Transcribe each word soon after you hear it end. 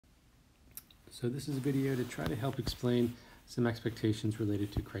So this is a video to try to help explain some expectations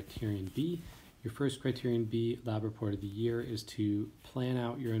related to Criterion B. Your first Criterion B lab report of the year is to plan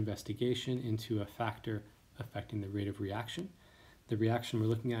out your investigation into a factor affecting the rate of reaction. The reaction we're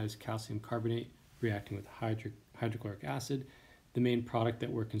looking at is calcium carbonate reacting with hydrochloric acid. The main product that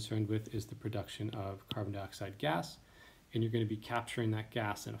we're concerned with is the production of carbon dioxide gas, and you're going to be capturing that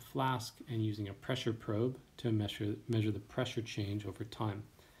gas in a flask and using a pressure probe to measure the pressure change over time.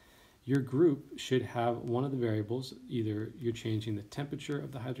 Your group should have one of the variables, either you're changing the temperature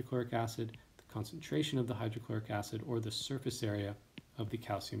of the hydrochloric acid, the concentration of the hydrochloric acid, or the surface area of the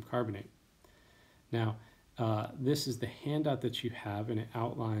calcium carbonate. Now, this is the handout that you have, and it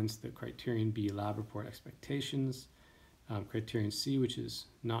outlines the Criterion B lab report expectations. Criterion C, which is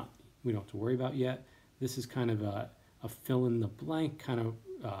we don't have to worry about yet. This is kind of a fill-in-the-blank kind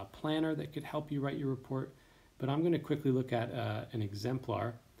of planner that could help you write your report. But I'm going to quickly look at an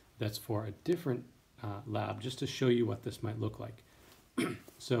exemplar that's for a different lab, just to show you what this might look like.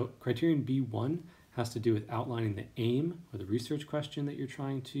 So Criterion B1 has to do with outlining the aim or the research question that you're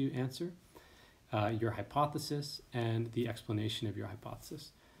trying to answer, your hypothesis, and the explanation of your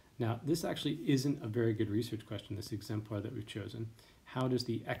hypothesis. Now, this actually isn't a very good research question, this exemplar that we've chosen. How does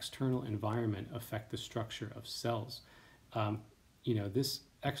the external environment affect the structure of cells? This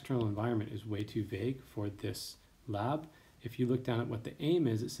external environment is way too vague for this lab. If you look down at what the aim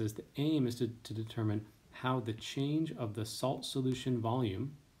is, it says the aim is to determine how the change of the salt solution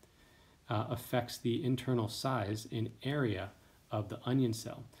volume affects the internal size and area of the onion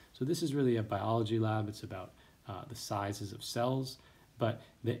cell. So this is really a biology lab. It's about the sizes of cells, but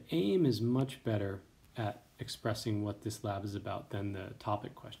the aim is much better at expressing what this lab is about than the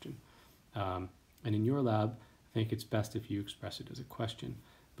topic question. And in your lab, I think it's best if you express it as a question.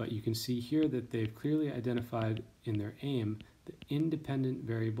 But you can see here that they've clearly identified in their aim the independent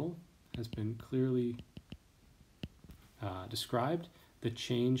variable has been clearly described, the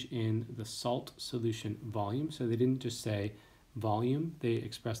change in the salt solution volume. So they didn't just say volume, they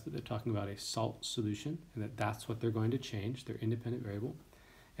expressed that they're talking about a salt solution and that's what they're going to change, their independent variable.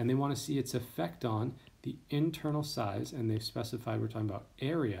 And they want to see its effect on the internal size, and they've specified we're talking about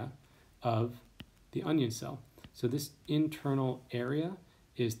area of the onion cell. So this internal area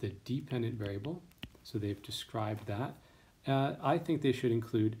is the dependent variable, so they've described that. I think they could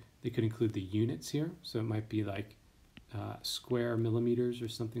include the units here, so it might be like square millimeters or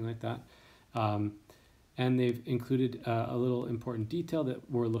something like that. And they've included a little important detail that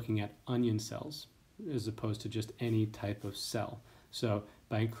we're looking at onion cells as opposed to just any type of cell. So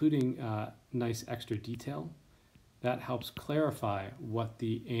by including nice extra detail, that helps clarify what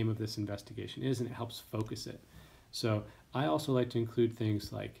the aim of this investigation is, and it helps focus it. So I also like to include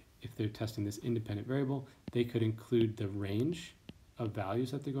things like, if they're testing this independent variable, they could include the range of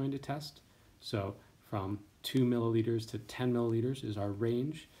values that they're going to test. So from 2 milliliters to 10 milliliters is our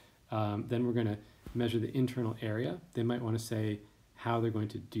range. Then we're going to measure the internal area. They might want to say how they're going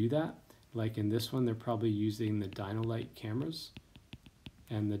to do that. Like in this one, they're probably using the Dynalite cameras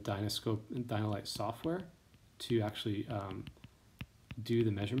and the Dynascope and Dynalite software to actually do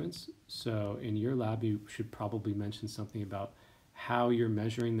the measurements. So in your lab, you should probably mention something about how you're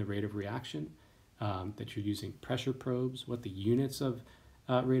measuring the rate of reaction, that you're using pressure probes, what the units of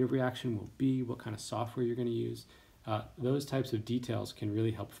rate of reaction will be, what kind of software you're going to use. Those types of details can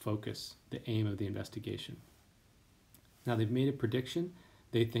really help focus the aim of the investigation. Now, they've made a prediction.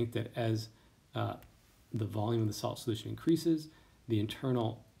 They think that as the volume of the salt solution increases, the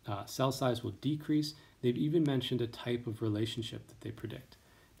internal cell size will decrease. They've even mentioned a type of relationship that they predict.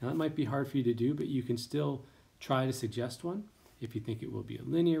 Now, that might be hard for you to do, but you can still try to suggest one. If you think it will be a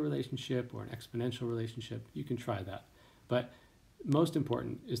linear relationship or an exponential relationship, you can try that. But most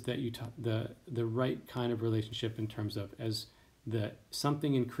important is that you the right kind of relationship in terms of as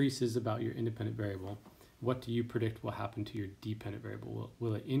something increases about your independent variable, what do you predict will happen to your dependent variable?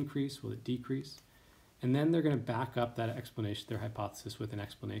 Will it increase? Will it decrease? And then they're going to back up that explanation, their hypothesis, with an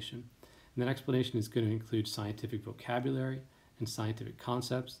explanation. And that explanation is going to include scientific vocabulary and scientific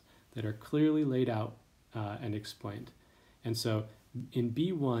concepts that are clearly laid out and explained. And so in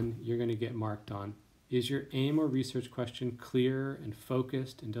B1, you're going to get marked on, is your aim or research question clear and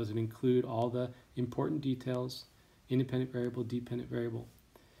focused, and does it include all the important details, independent variable, dependent variable?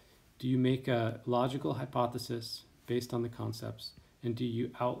 Do you make a logical hypothesis based on the concepts, and do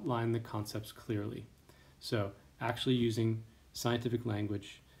you outline the concepts clearly? So actually using scientific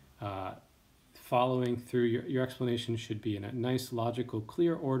language, following through your explanation should be in a nice, logical,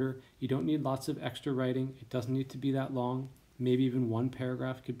 clear order. You don't need lots of extra writing. It doesn't need to be that long. Maybe even one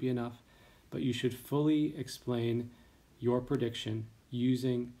paragraph could be enough. But you should fully explain your prediction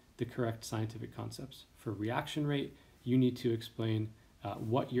using the correct scientific concepts. For reaction rate, you need to explain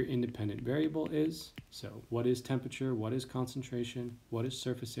what your independent variable is. So what is temperature, what is concentration, what is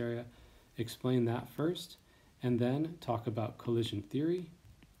surface area? Explain that first, and then talk about collision theory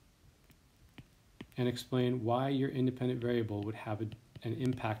and explain why your independent variable would have an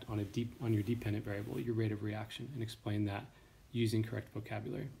impact on your dependent variable, your rate of reaction, and explain that using correct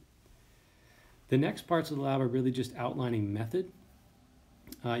vocabulary. The next parts of the lab are really just outlining method.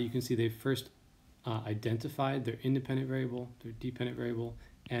 You can see they first identified their independent variable, their dependent variable,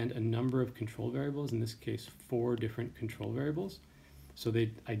 and a number of control variables, in this case 4 different control variables. So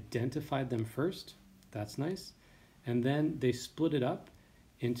they identified them first, that's nice, and then they split it up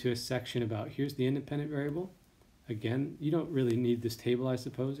into a section about here's the independent variable. Again, you don't really need this table, I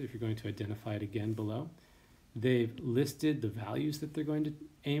suppose, if you're going to identify it again below. They've listed the values that they're going to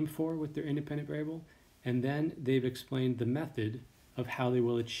aim for with their independent variable, and then they've explained the method of how they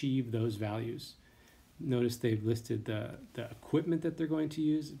will achieve those values. Notice they've listed the equipment that they're going to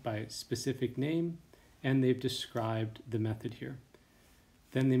use by specific name, and they've described the method here.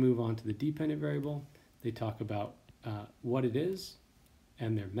 Then they move on to the dependent variable. They talk about what it is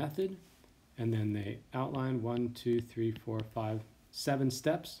and their method, and then they outline 1, 2, 3, 4, 5, 7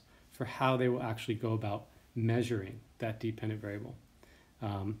 steps for how they will actually go about measuring that dependent variable.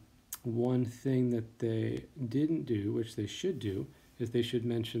 One thing that they didn't do, which they should do, is they should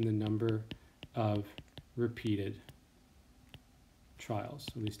mention the number of repeated trials.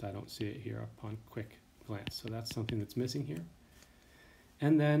 At least I don't see it here upon quick glance. So that's something that's missing here.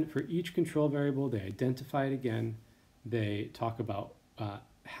 And then for each control variable, they identify it again. They talk about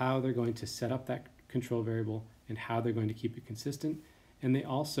how they're going to set up that control variable and how they're going to keep it consistent. And they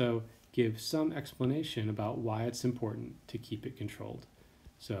also give some explanation about why it's important to keep it controlled.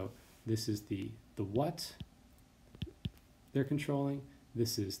 So this is the what they're controlling,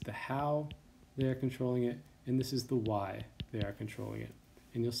 this is the how they're controlling it, and this is the why they are controlling it.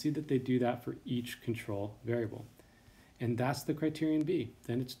 And you'll see that they do that for each control variable. And that's the criterion B.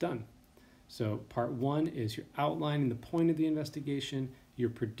 Then it's done. So part 1 is you're outlining the point of the investigation, your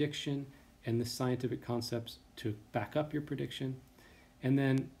prediction, and the scientific concepts to back up your prediction. And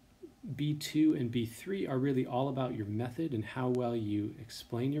then B2 and B3 are really all about your method and how well you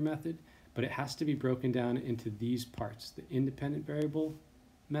explain your method, but it has to be broken down into these parts: the independent variable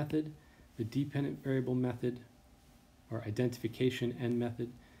method, the dependent variable method, or identification and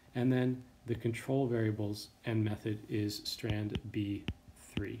method, and then the control variables and method is strand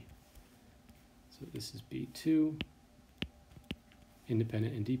B3. So this is B2,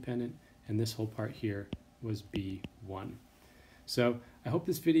 independent and dependent, and this whole part here was B1. So I hope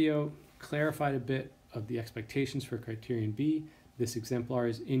this video clarified a bit of the expectations for Criterion B. This exemplar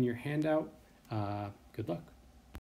is in your handout. Good luck.